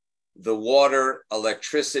disconnect the water,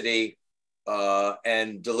 electricity,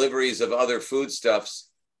 and deliveries of other foodstuffs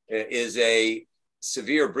is a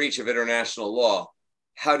severe breach of international law.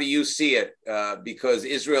 How do you see it? Because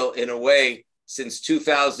Israel, in a way, since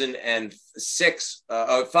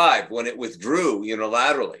 2005, when it withdrew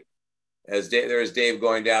unilaterally, there is Dave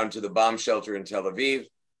going down to the bomb shelter in Tel Aviv,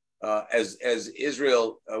 as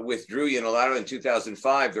Israel withdrew unilaterally in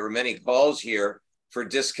 2005, there were many calls here for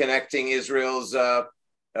disconnecting Israel's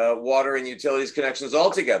water and utilities connections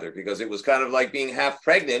altogether, because it was kind of like being half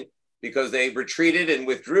pregnant, because they retreated and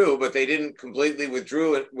withdrew, but they didn't completely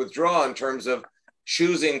withdraw in terms of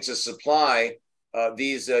choosing to supply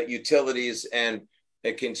these utilities and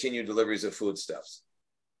continued deliveries of foodstuffs.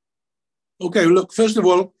 Okay, look, first of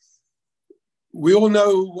all, we all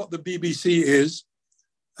know what the BBC is,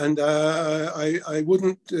 and I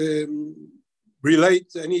wouldn't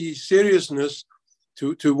relate any seriousness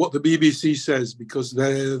to what the BBC says, because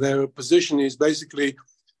their position is basically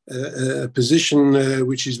a position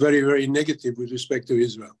which is very, very negative with respect to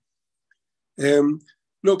Israel.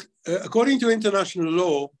 Look, according to international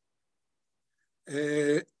law,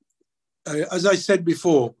 as I said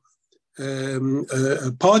before,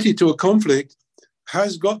 a party to a conflict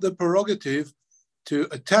has got the prerogative to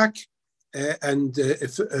attack and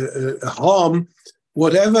harm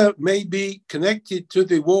whatever may be connected to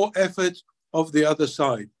the war effort of the other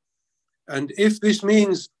side. And if this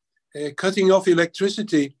means cutting off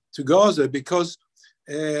electricity to Gaza because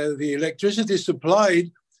the electricity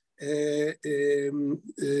supplied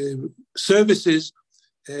services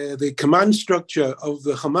the command structure of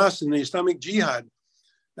the Hamas and the Islamic Jihad,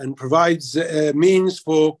 and provides means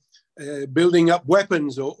for building up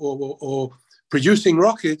weapons or producing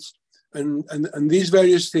rockets and these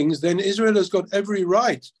various things, then Israel has got every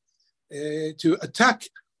right to attack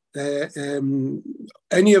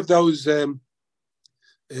any of those,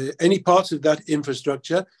 any parts of that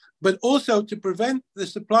infrastructure, but also to prevent the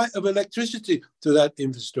supply of electricity to that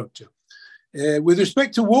infrastructure. With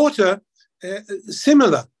respect to water,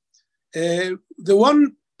 similar. The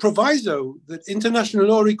one proviso that international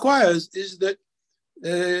law requires is that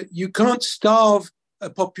you can't starve a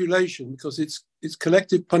population, because it's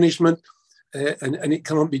collective punishment and it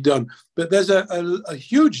can't be done. But there's a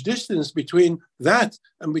huge distance between that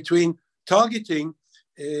and between targeting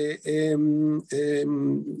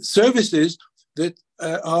services that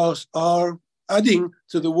are adding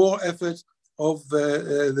to the war effort of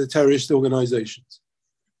the terrorist organizations.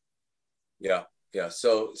 Yeah.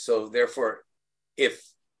 So therefore, if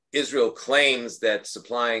Israel claims that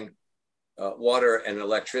supplying water and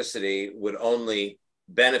electricity would only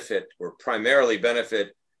benefit or primarily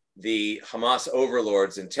benefit the Hamas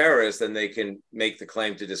overlords and terrorists, then they can make the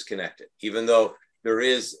claim to disconnect it, even though there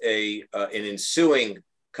is an ensuing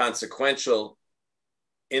consequential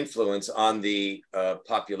influence on the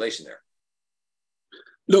population there.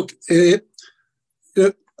 Look,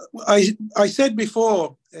 I said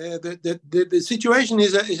before that the situation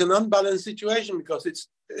is an unbalanced situation, because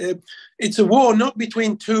it's a war not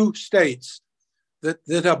between two states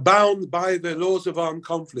that are bound by the laws of armed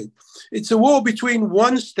conflict. It's a war between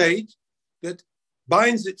one state that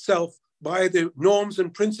binds itself by the norms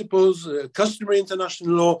and principles, customary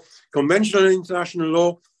international law, conventional international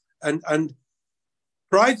law, and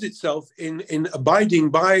prides itself in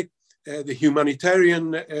abiding by the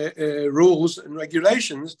humanitarian rules and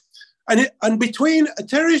regulations, and between a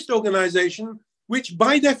terrorist organization, which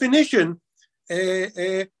by definition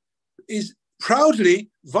is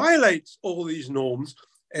proudly violates all these norms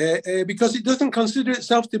because it doesn't consider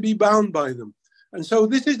itself to be bound by them. And so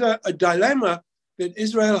this is a dilemma that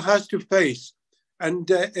Israel has to face. And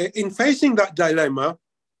in facing that dilemma,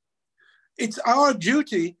 it's our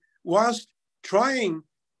duty, whilst trying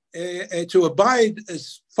to abide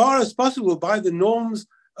as far as possible by the norms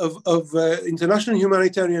of international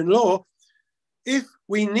humanitarian law, if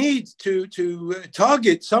we need to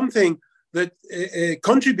target something that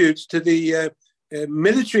contributes to the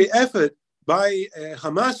military effort by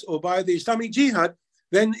Hamas or by the Islamic Jihad,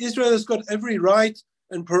 then Israel has got every right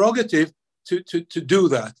and prerogative to do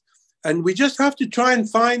that. And we just have to try and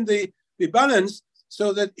find the balance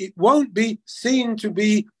so that it won't be seen to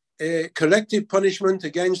be a collective punishment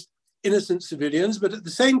against innocent civilians, but at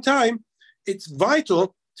the same time, it's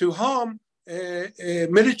vital to harm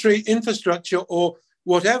military infrastructure or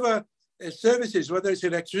whatever services, whether it's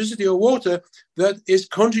electricity or water, that is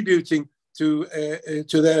contributing to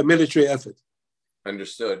their military effort.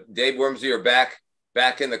 Understood. Dave Wurmser, you're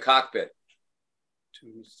back in the cockpit.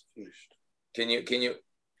 Can you?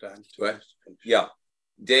 What? Yeah,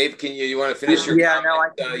 Dave, you want to finish your? Yeah,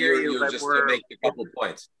 comment? no, I can hear you. But just to make a couple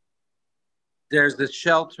points. There's the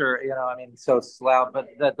shelter, so it's loud. But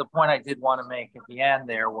the point I did want to make at the end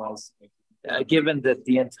there was, given that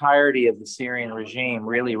the entirety of the Syrian regime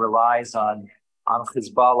really relies on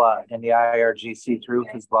Hezbollah and the IRGC through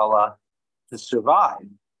Hezbollah to survive,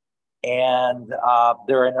 and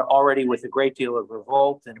they're already with a great deal of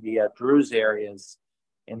revolt in the Druze areas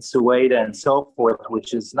in Suwaida and so forth,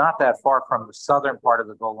 which is not that far from the southern part of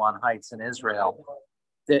the Golan Heights in Israel.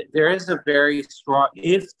 There is a very strong,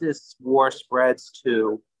 if this war spreads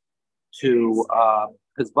to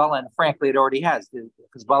Hezbollah, and frankly, it already has.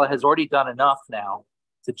 Hezbollah has already done enough now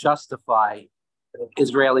to justify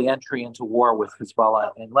Israeli entry into war with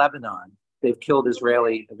Hezbollah in Lebanon. They've killed a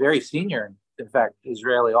very senior, in fact,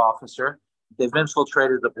 Israeli officer. They've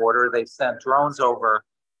infiltrated the border. They've sent drones over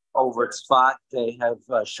Tzfat. They have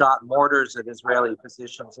shot mortars at Israeli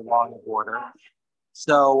positions along the border.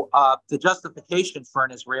 So the justification for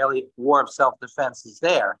an Israeli war of self-defense is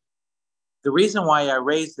there. The reason why I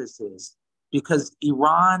raise this is because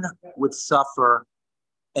Iran would suffer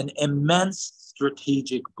an immense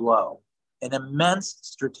strategic blow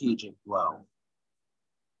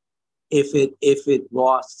if it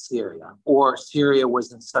lost Syria, or Syria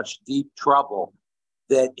was in such deep trouble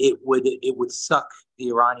that it would suck the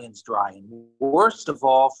Iranians dry. And worst of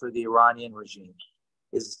all for the Iranian regime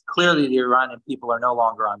is clearly the Iranian people are no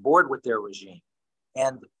longer on board with their regime.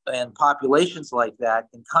 And populations like that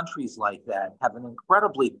in countries like that have an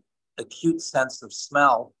incredibly acute sense of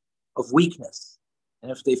smell of weakness.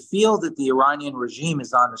 And if they feel that the Iranian regime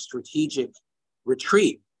is on a strategic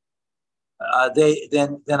retreat,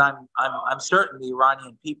 then I'm certain the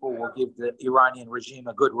Iranian people will give the Iranian regime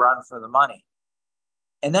a good run for the money.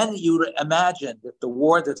 And then you would imagine that the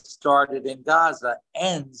war that started in Gaza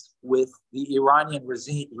ends with the Iranian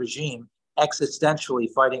regime existentially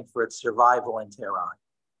fighting for its survival in Tehran.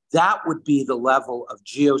 That would be the level of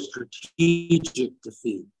geostrategic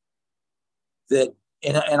defeat that,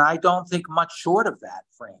 and I don't think much short of that,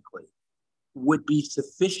 frankly, would be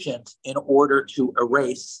sufficient in order to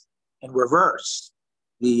erase and reverse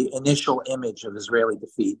the initial image of Israeli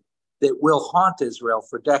defeat that will haunt Israel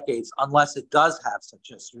for decades unless it does have such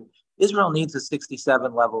history. Israel needs a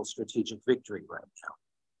 67 level strategic victory right now.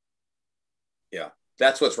 Yeah,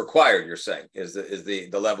 that's what's required, you're saying, is the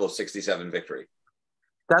level of 67 victory.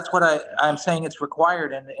 That's what I'm saying. It's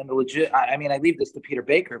required, and the legit. I mean, I leave this to Peter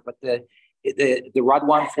Baker, but the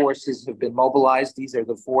Radwan forces have been mobilized. These are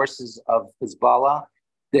the forces of Hezbollah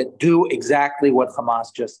that do exactly what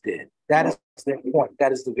Hamas just did. That is their point.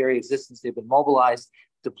 That is the very existence. They've been mobilized,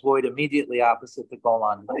 deployed immediately opposite the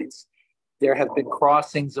Golan Heights. There have been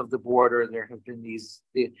crossings of the border. There have been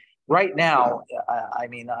right now, I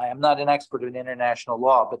mean, I am not an expert in international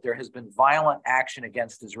law, but there has been violent action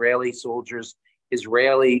against Israeli soldiers,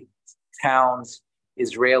 Israeli towns,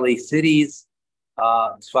 Israeli cities,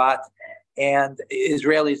 Tzfat, and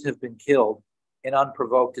Israelis have been killed in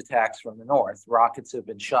unprovoked attacks from the north. Rockets have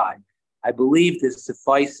been shot. I believe this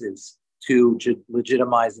suffices to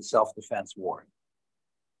legitimize the self-defense war.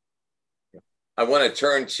 I want to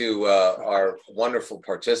turn to our wonderful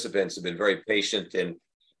participants who've been very patient in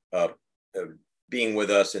being with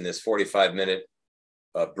us in this 45-minute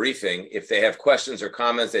briefing. If they have questions or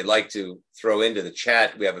comments they'd like to throw into the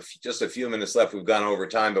chat, we have just a few minutes left. We've gone over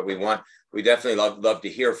time, but we definitely love to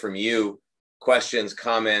hear from you. Questions,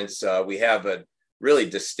 comments. We have a really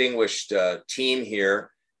distinguished team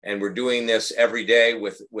here, and we're doing this every day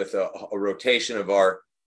with a rotation of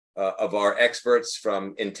our experts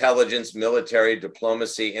from intelligence, military,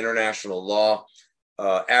 diplomacy, international law,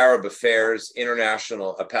 Arab affairs,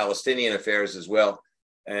 international Palestinian affairs as well.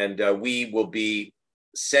 And we will be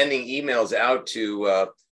sending emails out to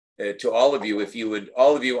all of you. If you would,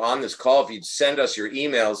 all of you on this call, if you'd send us your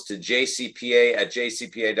emails to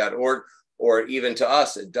jcpa@jcpa.org, or even to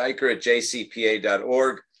us at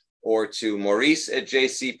Diker@jcpa.org, or to Maurice at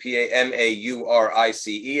JCPA, Maurice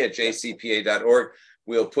at jcpa.org.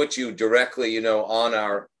 We'll put you directly, on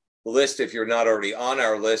our list if you're not already on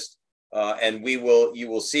our list, and you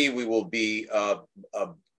will see, we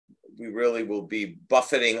really will be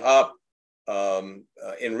buffeting up,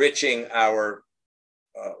 enriching our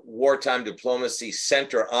Wartime Diplomacy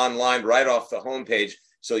Center online right off the homepage.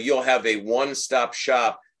 So you'll have a one-stop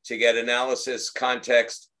shop to get analysis,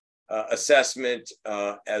 context, assessment,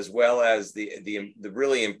 as well as the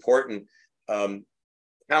really important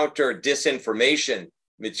counter disinformation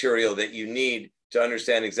material that you need to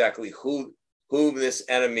understand exactly who this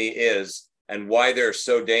enemy is and why they're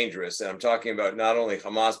so dangerous. And I'm talking about not only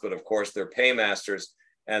Hamas, but of course their paymasters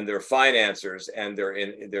and their financiers and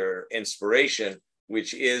their inspiration,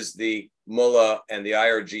 which is the mullah and the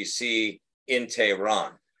IRGC in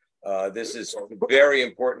Tehran. This is a very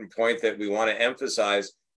important point that we want to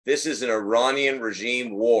emphasize. This is an Iranian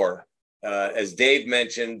regime war, as Dave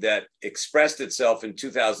mentioned, that expressed itself in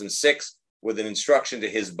 2006 with an instruction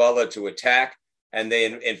to Hezbollah to attack. And they,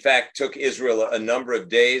 in fact, took Israel a number of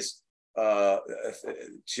days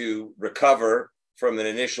to recover from an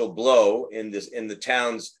initial blow in the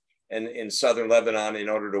towns and in southern Lebanon in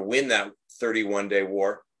order to win that 31-day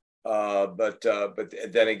war. But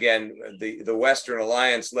then again, the Western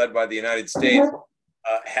alliance led by the United States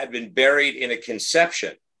had been buried in a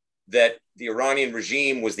conception that the Iranian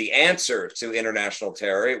regime was the answer to international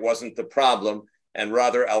terror. It wasn't the problem, and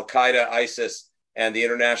rather Al-Qaeda, ISIS, and the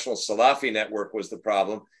International Salafi Network was the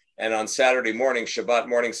problem. And on Saturday morning, Shabbat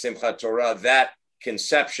morning, Simchat Torah, that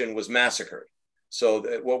conception was massacred.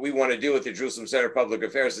 So what we want to do with the Jerusalem Center of Public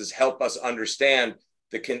Affairs is help us understand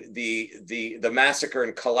the massacre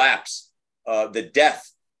and collapse, the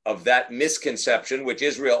death of that misconception, which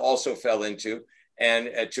Israel also fell into,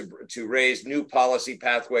 and to raise new policy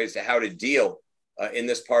pathways to how to deal in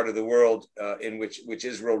this part of the world in which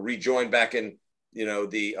Israel rejoined back in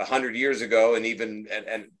the 100 years ago,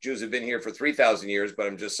 and Jews have been here for 3,000 years. But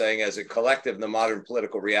I'm just saying, as a collective, in the modern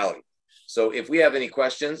political reality. So if we have any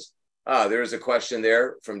questions, there is a question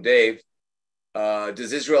there from Dave.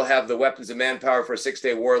 Does Israel have the weapons and manpower for a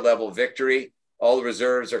 6-day war level victory? All the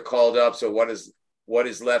reserves are called up. So what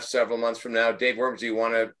is left several months from now? Dave Wurmser, do you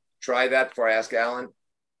want to try that before I ask Alan?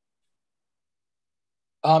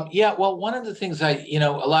 Yeah, well, one of the things a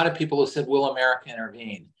lot of people have said, will America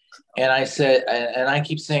intervene? And I said, and I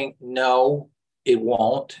keep saying, no, it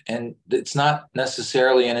won't. And it's not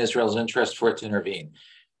necessarily in Israel's interest for it to intervene.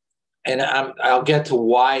 And I'll get to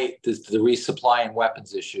why the resupply and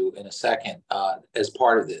weapons issue in a second as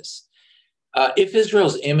part of this. If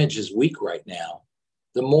Israel's image is weak right now,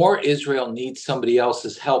 the more Israel needs somebody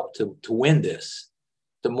else's help to win this,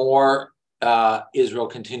 the more Israel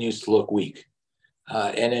continues to look weak.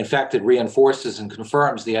 And in fact, it reinforces and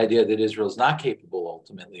confirms the idea that Israel is not capable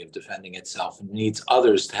ultimately of defending itself and needs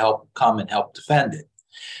others to come and help defend it.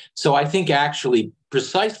 So I think actually,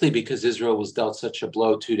 precisely because Israel was dealt such a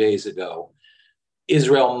blow 2 days ago,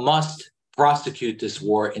 Israel must prosecute this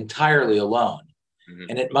war entirely alone. Mm-hmm.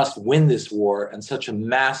 And it must win this war on such a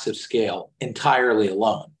massive scale entirely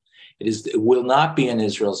alone. It will not be in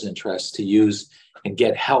Israel's interest to use and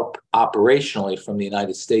get help operationally from the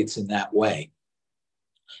United States in that way.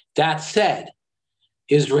 That said,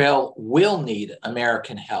 Israel will need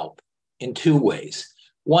American help in 2 ways.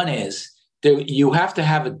 One is you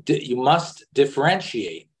must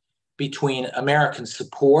differentiate between American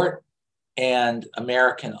support and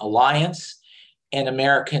American alliance and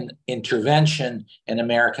American intervention and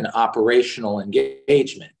American operational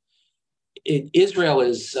engagement. Israel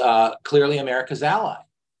is clearly America's ally,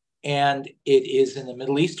 and it is in the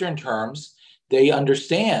Middle Eastern terms. They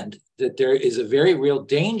understand that there is a very real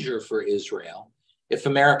danger for Israel if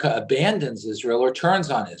America abandons Israel or turns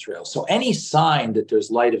on Israel. So any sign that there's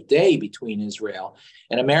light of day between Israel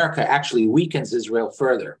and America actually weakens Israel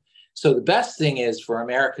further. So the best thing is for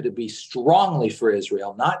America to be strongly for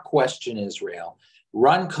Israel, not question Israel,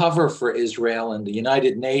 run cover for Israel in the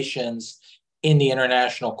United Nations, in the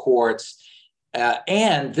international courts,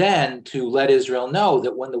 and then to let Israel know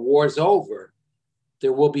that when the war's over,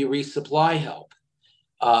 there will be resupply help.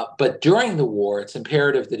 But during the war, it's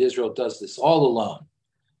imperative that Israel does this all alone.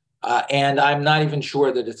 And I'm not even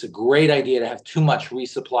sure that it's a great idea to have too much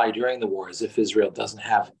resupply during the war, as if Israel doesn't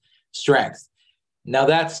have strength. Now,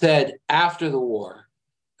 that said, after the war,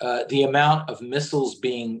 the amount of missiles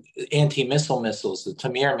anti-missile missiles, the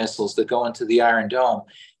Tamir missiles that go into the Iron Dome,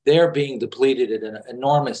 they're being depleted at an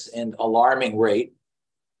enormous and alarming rate.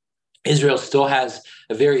 Israel still has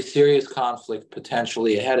a very serious conflict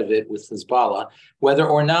potentially ahead of it with Hezbollah. Whether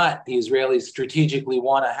or not the Israelis strategically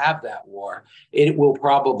want to have that war, it will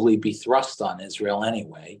probably be thrust on Israel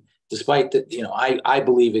anyway. Despite that, I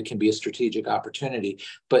believe it can be a strategic opportunity,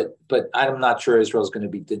 but I'm not sure Israel is going to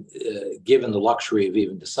be given the luxury of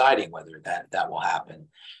even deciding whether that will happen.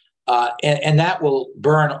 And that will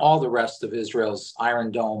burn all the rest of Israel's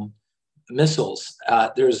Iron Dome missiles.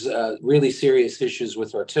 There's really serious issues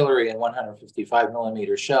with artillery and 155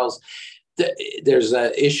 millimeter shells. There's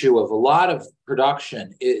an issue of a lot of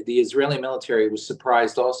production. The Israeli military was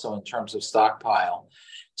surprised also in terms of stockpile.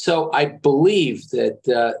 So I believe that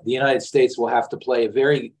the United States will have to play a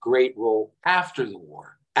very great role after the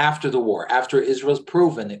war, after Israel's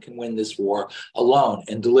proven it can win this war alone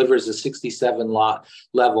and delivers a 67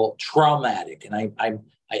 level traumatic, and I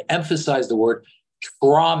emphasize the word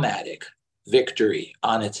traumatic, victory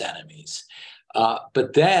on its enemies.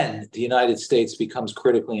 But then the United States becomes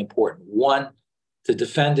critically important. One, to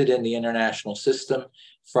defend it in the international system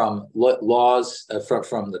from laws,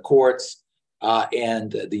 from the courts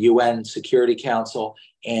and the UN Security Council,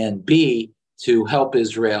 and B, to help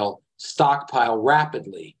Israel stockpile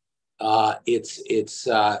rapidly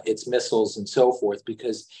its missiles and so forth,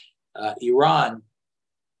 because Iran,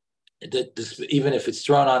 even if it's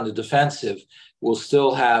thrown on the defensive, will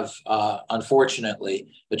still have,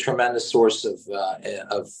 unfortunately, a tremendous source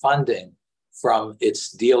of funding from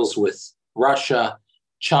its deals with Russia,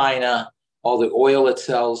 China, all the oil it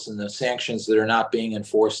sells, and the sanctions that are not being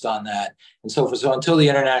enforced on that, and so forth. So until the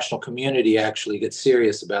international community actually gets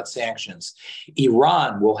serious about sanctions,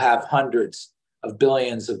 Iran will have hundreds of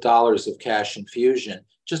billions of dollars of cash infusion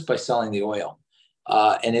just by selling the oil.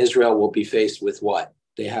 And Israel will be faced with what?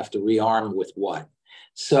 They have to rearm with what?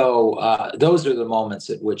 So those are the moments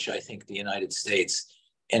at which I think the United States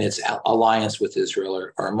and its alliance with Israel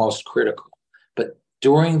are most critical. But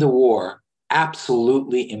during the war,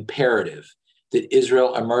 absolutely imperative that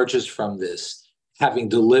Israel emerges from this having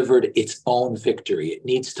delivered its own victory. It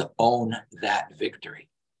needs to own that victory.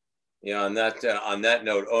 Yeah, on that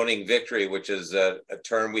note, owning victory, which is a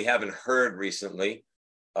term we haven't heard recently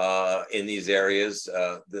in these areas.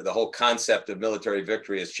 The whole concept of military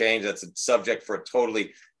victory has changed. That's a subject for a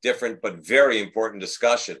totally different but very important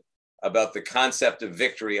discussion about the concept of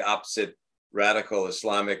victory opposite radical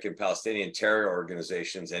Islamic and Palestinian terror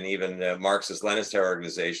organizations and even Marxist-Leninist terror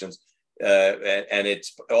organizations. And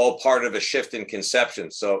it's all part of a shift in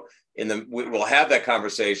conception. So we'll have that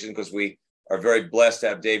conversation because we are very blessed to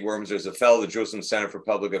have Dave Wurmser as a fellow of the Jerusalem Center for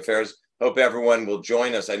Public Affairs. Hope everyone will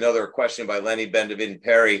join us. I know there are questions by Lenny Ben-David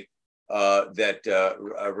Perry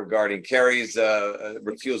regarding Kerry's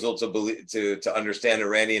refusal to understand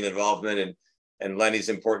Iranian involvement and Lenny's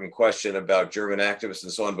important question about German activists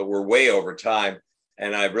and so on. But we're way over time,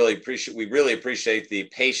 and we really appreciate the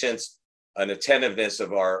patience and attentiveness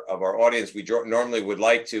of our audience. We normally would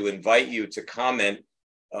like to invite you to comment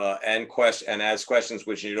and ask questions,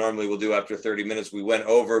 which you normally will do after 30 minutes. We went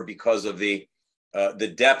over because of the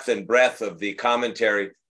depth and breadth of the commentary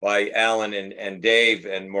by Alan and Dave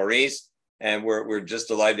and Maurice, and we're just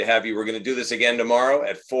delighted to have you. We're going to do this again tomorrow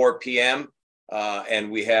at 4 p.m. And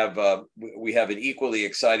we have an equally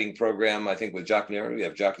exciting program, I think, with Jacques Neri. We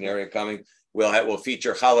have Jacques Neri coming. We'll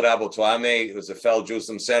feature Khaled Abou Touame, who's a fellow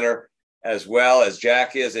Jerusalem Center, as well as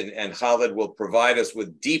Jack is, and Khaled will provide us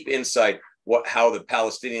with deep insight how the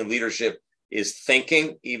Palestinian leadership is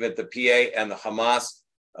thinking, even at the PA and the Hamas,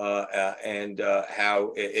 and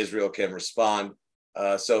how Israel can respond.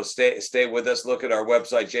 So stay with us. Look at our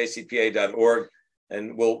website, jcpa.org,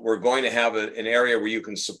 and we're going to have an area where you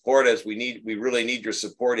can support us. We really need your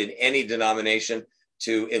support in any denomination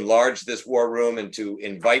to enlarge this war room and to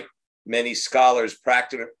invite many scholars,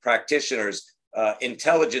 practitioners,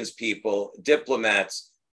 intelligence people, diplomats,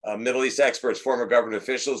 Middle East experts, former government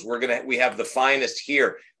officials. We have the finest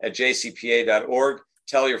here at jcpa.org.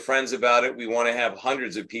 Tell your friends about it. We want to have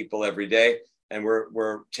hundreds of people every day, and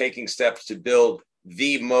we're taking steps to build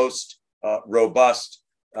the most robust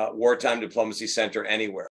wartime diplomacy center anywhere.